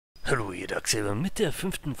Hallo, ihr Darksaber mit der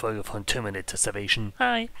 5. Folge von Terminator Salvation.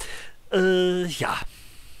 Hi. Ja.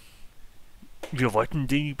 Wir wollten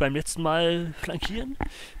die beim letzten Mal flankieren.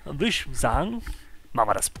 Dann würde ich sagen, machen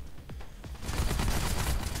wir das.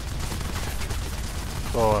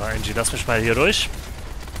 So, Angie, lass mich mal hier durch.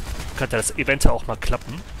 Könnte das eventuell auch mal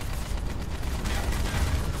klappen.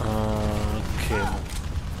 Okay.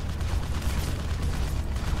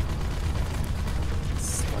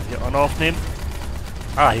 Das mal hier auch noch aufnehmen.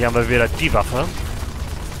 Ah, hier haben wir wieder die Waffe.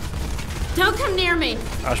 Don't come near me.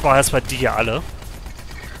 Aber ich brauche erstmal die hier alle.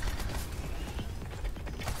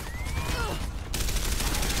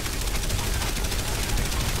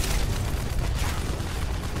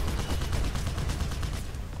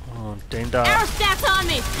 Und den da. Aerostats on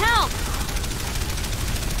me. Help!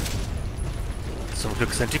 Zum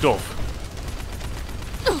Glück sind die doof.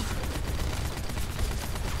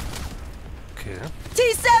 Okay.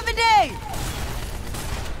 T-70!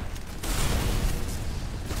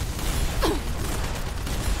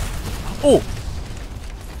 Oh!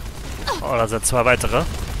 Oh, da sind zwei weitere.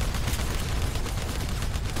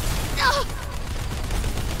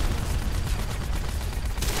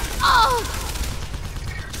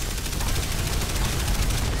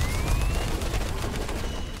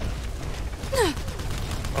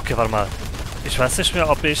 Okay, warte mal. Ich weiß nicht mehr,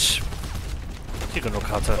 ob ich hier genug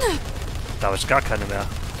hatte. Da habe ich gar keine mehr.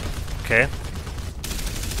 Okay.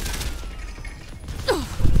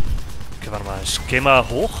 Okay, warte mal. Ich gehe mal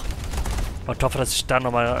hoch. Und hoffe, dass ich da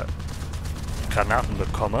nochmal Granaten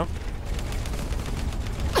bekomme.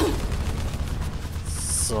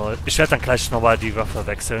 So, ich werde dann gleich nochmal die Waffe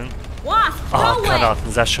wechseln. Oh,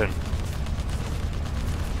 Granaten, sehr schön.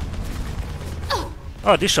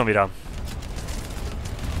 Oh, die schon wieder.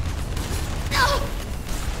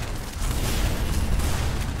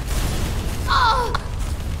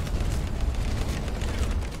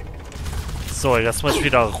 So, jetzt muss ich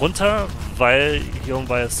wieder runter, weil hier oben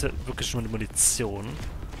war jetzt wirklich nur die Munition.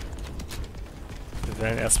 Wir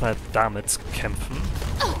werden erstmal damit kämpfen.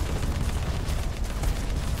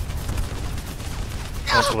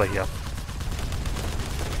 Und rüber hier.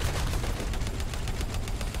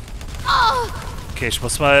 Okay, ich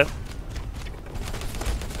muss mal...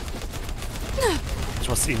 Ich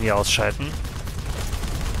muss ihn hier ausschalten.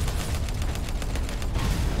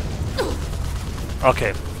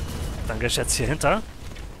 Okay. Dann gehe ich jetzt hier hinter.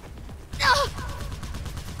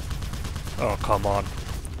 Oh, come on.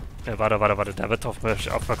 Ja, warte. Der wird auf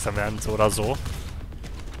mich aufmerksam werden, so oder so.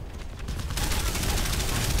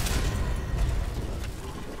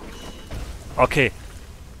 Okay.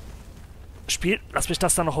 Spiel, lass mich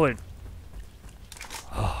das dann noch holen.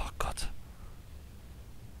 Oh Gott.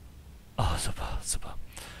 Oh, super.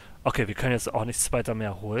 Okay, wir können jetzt auch nichts weiter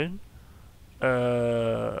mehr holen.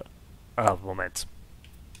 Moment.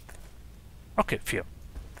 Okay, 4.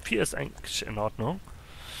 4 ist eigentlich in Ordnung.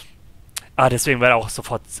 Ah, deswegen wäre er auch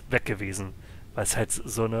sofort weg gewesen. Weil es halt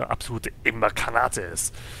so eine absolute Immer-Granate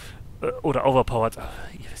ist. Oder overpowered.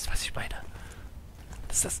 Ihr wisst, was ich meine.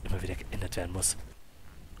 Dass das immer wieder geändert werden muss.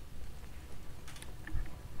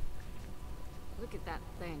 Look at that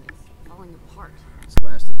thing. It's falling apart. It's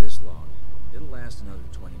lasted this long. It'll last another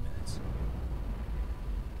 20 minutes.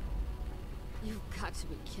 You've got to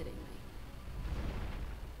be kidding me.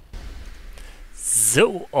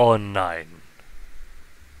 So, oh nein.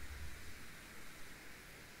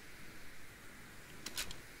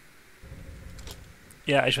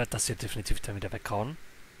 Ja, ich werde das hier definitiv dann wieder weghauen.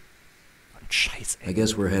 Mann, Scheiße, ey. I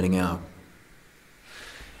guess we're heading out.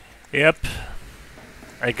 Yep.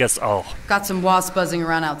 I guess auch. Got some wasps buzzing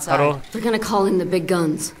around outside. Hallo? They're gonna call in the big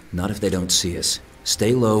guns. Not if they don't see us.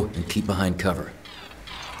 Stay low and keep behind cover.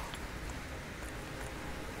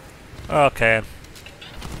 Okay.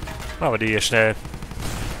 Machen wir die hier schnell.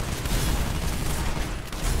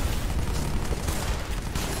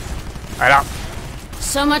 Alter.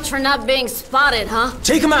 So much for not being spotted, huh?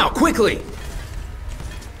 Take them out, quickly!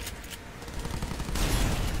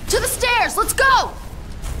 To the stairs! Let's go!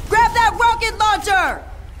 Grab that rocket launcher!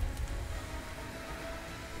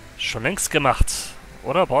 Schon längst gemacht.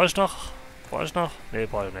 Oder? Brauche ich noch? Nee,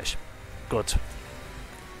 brauche ich nicht. Gut.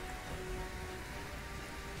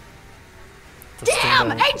 Das Damn!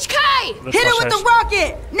 Ding, HK! wird Hit it with the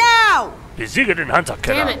rocket! Now! Besiege den Damn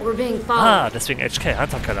Hunter-Killer. it, we're being followed. Ah, deswegen HK,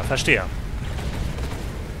 Hunter-Killer, verstehe.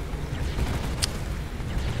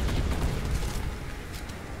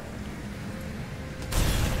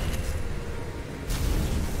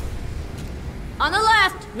 On the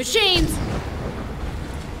left, machines.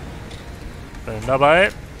 Bin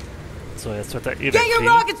dabei. So, jetzt wird er eh Get your wegkriegen.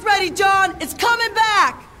 rockets ready, John! It's coming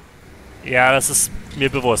back! Ja, das ist mir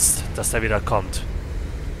bewusst, dass der wieder kommt.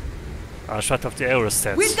 Ah, ich warte auf die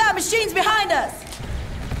Aerostats. We've got machines behind us!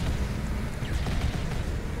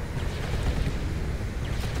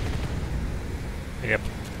 Yep,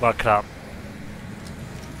 war klar.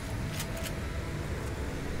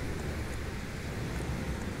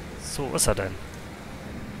 So, wo ist er denn?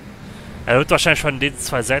 Er wird wahrscheinlich von den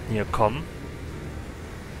 2 Seiten hier kommen.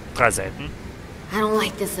 3 Seiten. I don't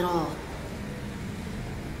like this at all.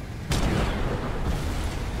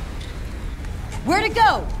 Where to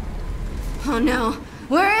go? Oh no.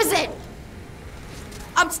 Where is it?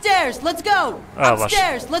 Upstairs, let's go! Ah,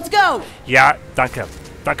 Upstairs, let's go! Ja, danke.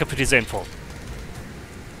 Danke für diese Info.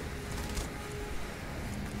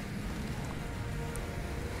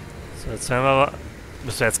 So, jetzt werden wir...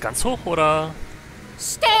 Müssen wir jetzt ganz hoch, oder?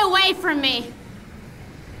 Stay away from me!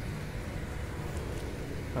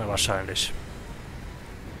 Ja, wahrscheinlich.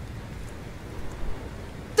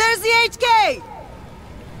 There's the HK!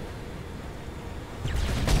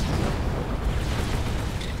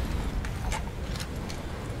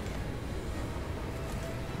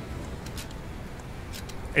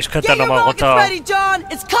 Ich könnte da Get your nochmal rockets runter... ready, John!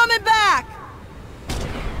 It's coming back!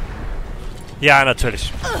 Ja,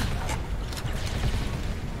 natürlich.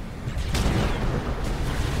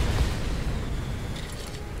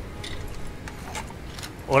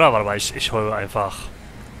 Oder? Warte mal, ich hole einfach...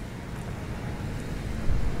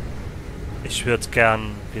 Ich würde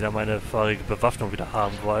gern wieder meine vorherige Bewaffnung wieder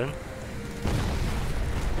haben wollen.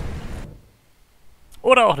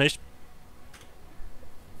 Oder auch nicht.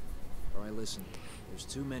 Alright, listen. There's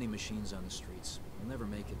too many machines on the streets. We'll never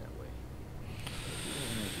make it that way. You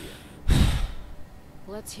have an idea.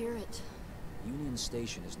 Let's hear it. Union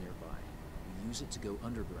Station is nearby. We use it to go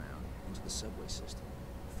underground into the subway system.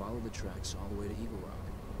 Follow the tracks all the way to Eagle Rock.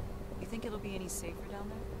 You think it'll be any safer down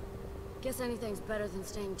there? Guess anything's better than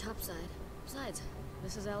staying topside. Besides,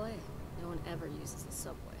 this is LA. No one ever uses the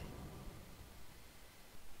subway.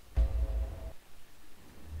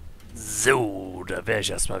 So, da wäre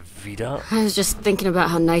ich erstmal wieder. I was just thinking about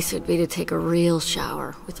how nice it'd be to take a real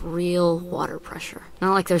shower with real water pressure.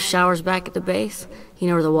 Not like those showers back at the base. You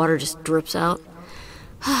know, where the water just drips out.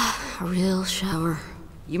 A real shower.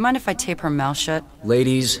 You mind if I tape her mouth shut?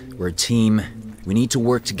 Ladies, we're a team. We need to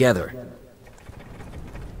work together.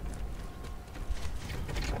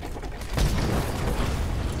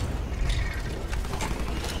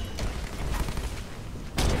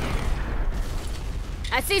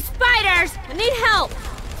 I see spiders! I need help!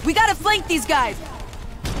 We gotta flank these guys!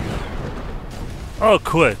 Oh,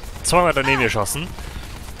 cool. Zweimal daneben geschossen.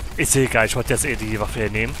 Ist egal, ich wollte jetzt eh die Waffe hier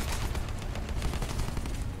nehmen.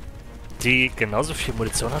 Die genauso viel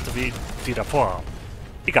Munition hatte wie die davor.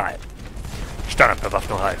 Egal.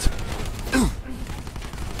 Standardbewaffnung halt.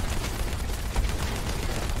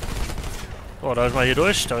 Oh, darf ich mal hier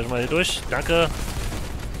durch? Darf ich mal hier durch? Danke.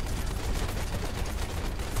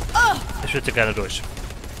 Ich würde gerne durch.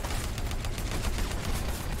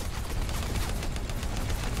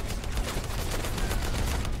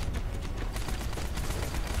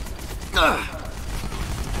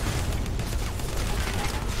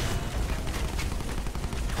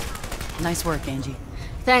 Nice work, Angie.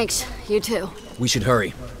 Thanks, you too. We should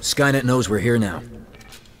hurry. Skynet knows we're here now.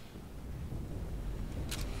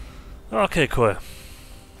 Okay, cool.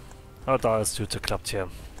 Oh, da ist die Tüte, klappt hier.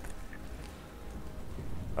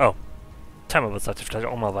 Oh. Timer wird sollte vielleicht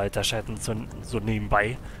auch mal weiterschalten, so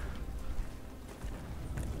nebenbei.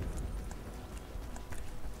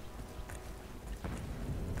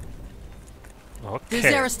 There's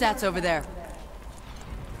Okay. aerostats over there.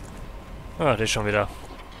 Ah, der ist schon wieder.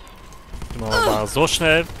 Machen wir mal so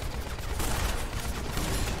schnell.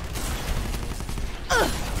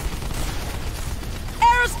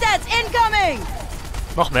 Aerostats incoming!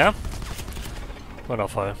 Noch mehr?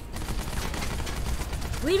 Wundervoll.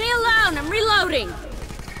 Leave me alone, I'm reloading!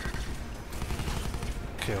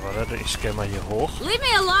 Okay, warte, ich gehe mal hier hoch. Leave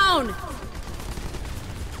me alone!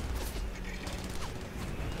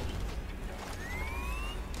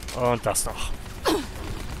 Und das noch.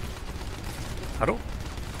 Hallo?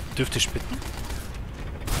 Dürfte ich bitten?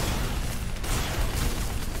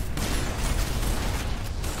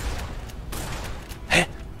 Hä?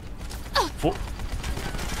 Wo?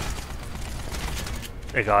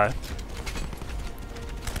 Egal.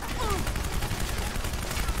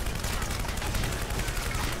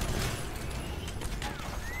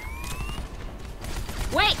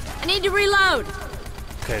 Wait, I need to reload!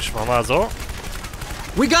 Okay, ich mach mal so.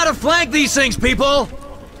 We gotta flank these things, people!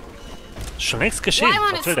 Schon längst geschehen. Why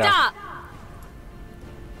won't Was it will der? stop?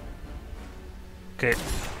 Okay.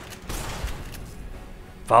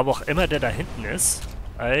 Warum auch immer der da hinten ist.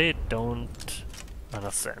 I don't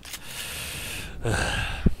understand.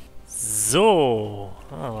 So.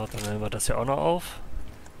 Dann nehmen wir das hier auch noch auf.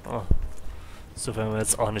 Oh. So haben wir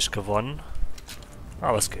jetzt auch nicht gewonnen.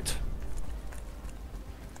 Aber es geht.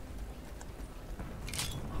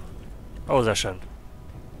 Oh, sehr schön.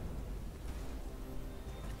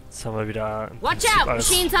 Jetzt haben wir wieder im Watch Prinzip out! alles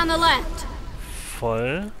Machines on the left!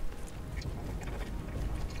 voll.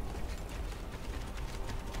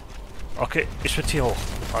 Okay, ich will hier hoch.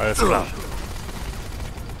 Alles klar.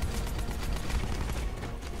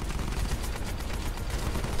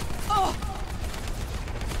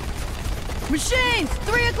 Machines!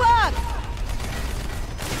 3 o'clock!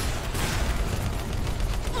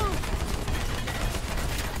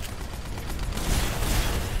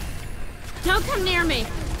 Don't come near me!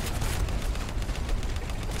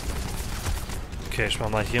 Okay, ich mach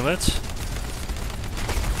mal hier mit.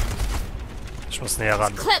 Ich muss näher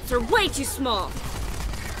ran. Clips are way too small!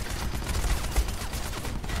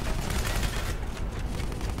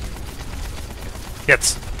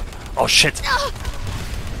 Jetzt! Oh shit!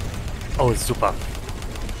 Oh, super.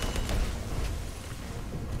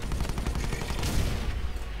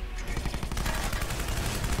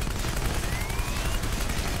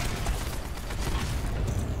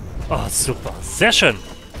 Oh, super. Sehr schön.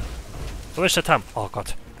 Wo ist der Tam? Oh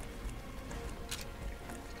Gott.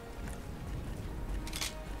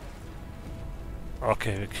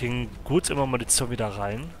 Okay, wir kriegen gut immer Munition wieder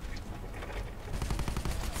rein.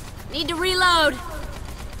 Need to reload!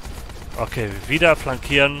 Okay, wieder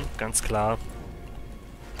flankieren, ganz klar.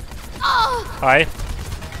 Hi.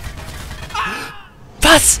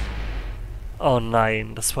 Was? Oh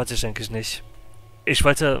nein, das wollte ich eigentlich nicht. Ich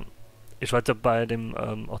wollte bei dem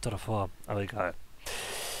Auto davor, aber egal.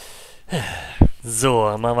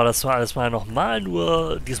 So, machen wir das alles mal nochmal,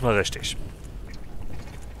 nur diesmal richtig.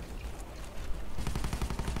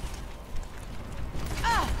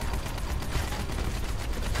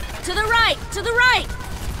 To the right! To the right!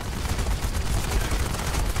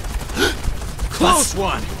 Close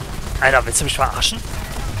one! Alter, willst du mich verarschen?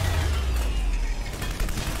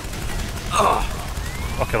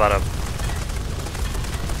 Okay, warte.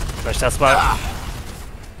 Vielleicht erstmal.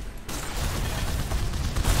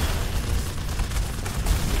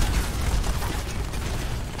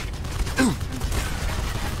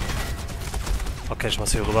 Okay, ich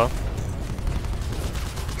muss hier rüber.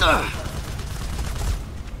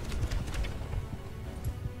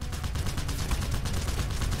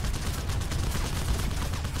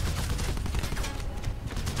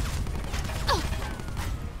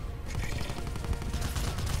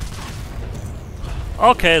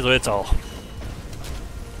 Okay, so jetzt auch.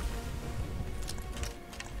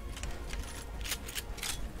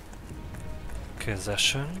 Okay, sehr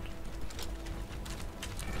schön.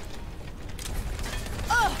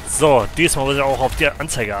 So, diesmal muss ich auch auf die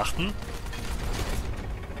Anzeige achten.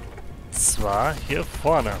 Zwar hier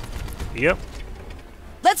vorne. Hier.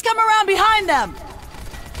 Let's come around behind them!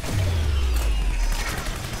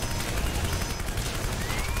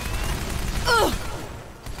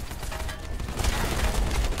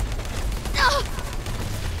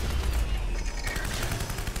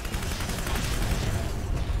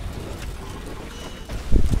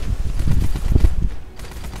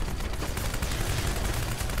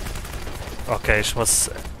 Okay, ich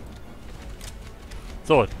muss...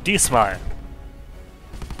 So, diesmal.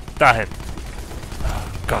 Dahin.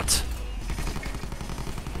 Oh Gott.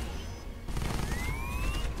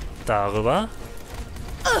 Darüber.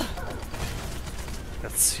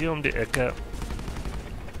 Jetzt hier um die Ecke.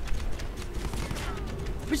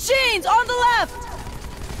 Machines on the left!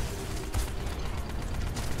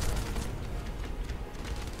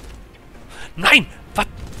 Nein! Was?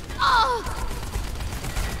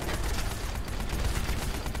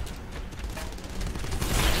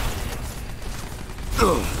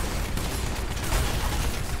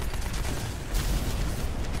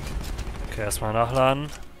 Okay, erstmal nachladen.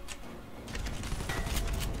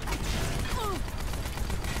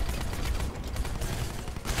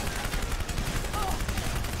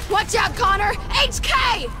 Watch out, Connor!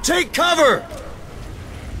 HK! Take cover!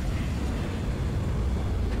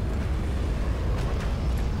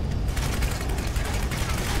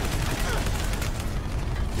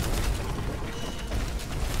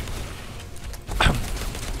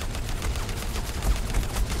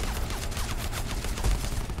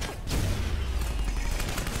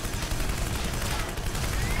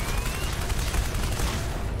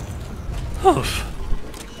 Uff.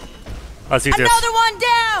 Also sieht jetzt Another one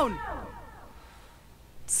down!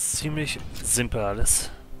 ziemlich simpel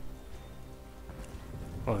alles.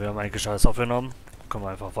 Oh, wir haben eigentlich alles aufgenommen. Kommen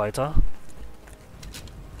wir einfach weiter.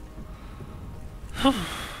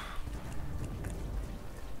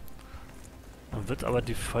 Dann wird aber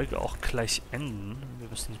die Folge auch gleich enden. Wir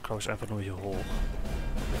müssen, glaube ich, einfach nur hier hoch.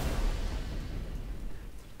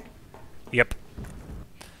 Yep.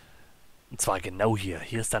 Und zwar genau hier.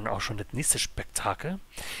 Hier ist dann auch schon das nächste Spektakel.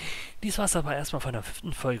 Dies war es aber erstmal von der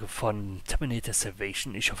 5. Folge von Terminator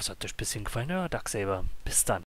Salvation. Ich hoffe, es hat euch ein bisschen gefallen. Ja, Darksaber. Bis dann.